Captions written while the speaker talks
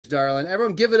darling.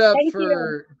 Everyone give it up Thank you.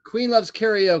 for Queen Loves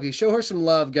Karaoke. Show her some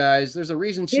love, guys. There's a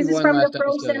reason she This is won from the last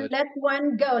Frozen episode. Let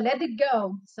One Go. Let It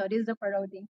Go. So this is the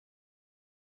parody.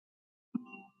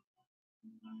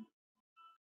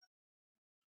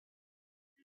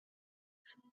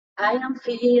 I am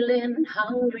feeling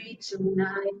hungry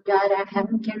tonight. Got a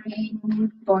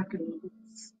hankering for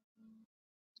greens.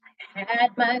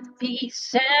 Had my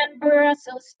peas and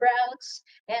Brussels sprouts,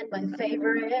 and my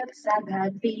favorite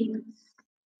salad beans.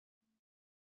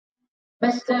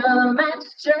 My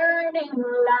stomach's churning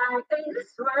like a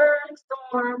swirling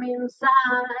storm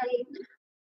inside.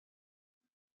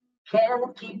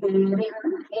 Can't keep it in, even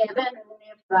if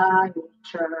I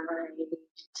tried.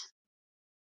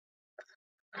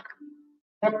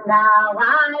 And now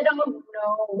I don't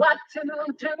know what to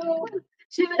do.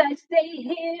 Should I stay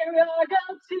here or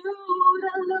go to the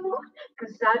loo?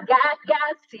 'Cause I got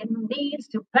gas, it needs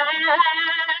to pass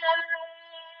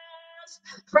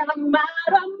from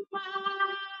out of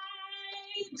my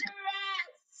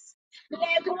dress.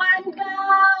 Let one go,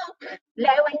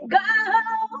 let one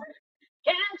go.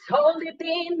 Can't hold it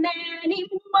in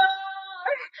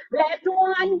anymore. Let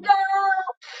one go,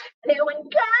 let one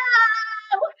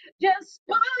go. Just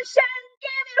push and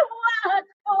give it what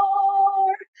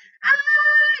for.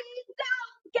 I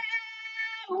don't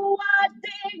care what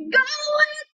they're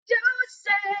going to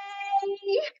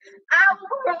say.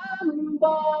 I'll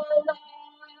rumble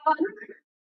on.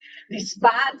 This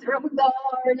bathroom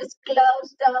door is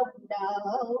closed, oh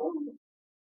no.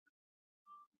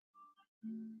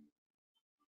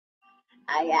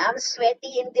 I am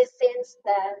sweaty in this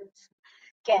instant,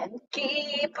 can't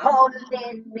keep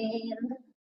holding in.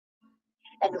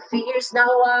 And fears now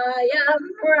I am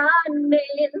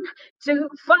running to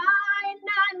find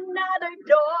another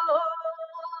door.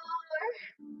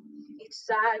 It's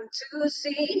time to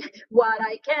see what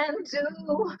I can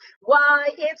do, why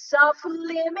it's off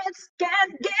limits,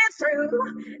 can't get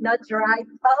through. Not right,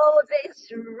 all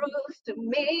this rules to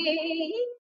me.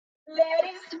 Let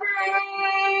it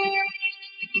free.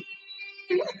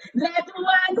 Let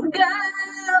one go,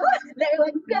 let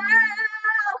one go.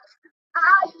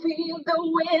 I feel the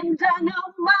wind on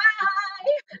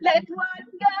my. Let one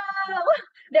go,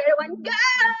 let one go.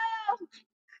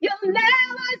 You'll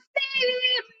never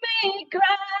see me cry.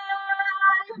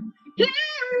 Here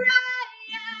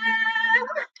I am,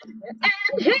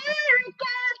 and here I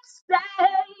can't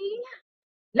stay.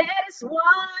 Let us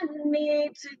want me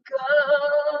to go.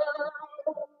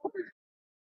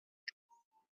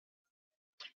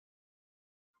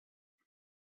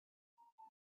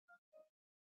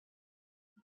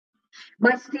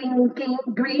 My stinking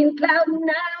green cloud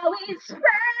now is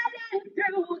spreading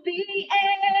through the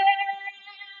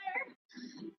air.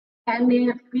 And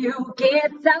if you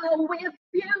get out with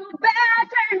you,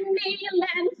 better kneel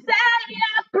and say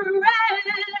a prayer.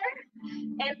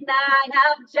 And I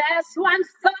have just one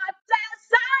thought as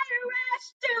I rush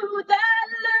to the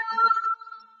loo.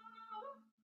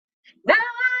 Now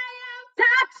I am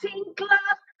touching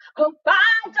clock, hope I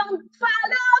don't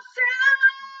follow through.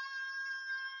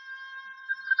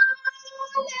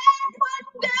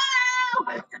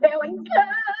 Let one go,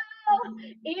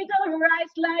 it'll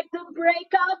rise like the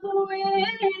break of the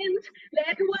wind.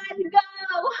 Let one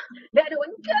go, let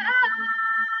one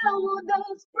go.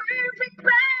 Those perfect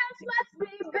plans must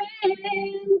be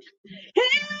bent.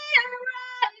 Here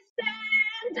I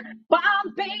stand,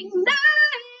 bumping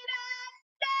night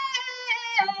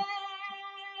and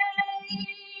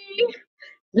day.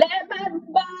 Let my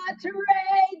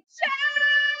battery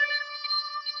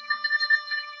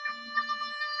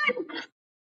turn.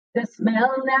 The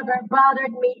smell never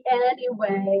bothered me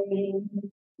anyway.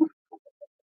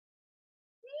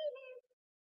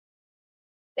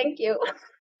 Thank you.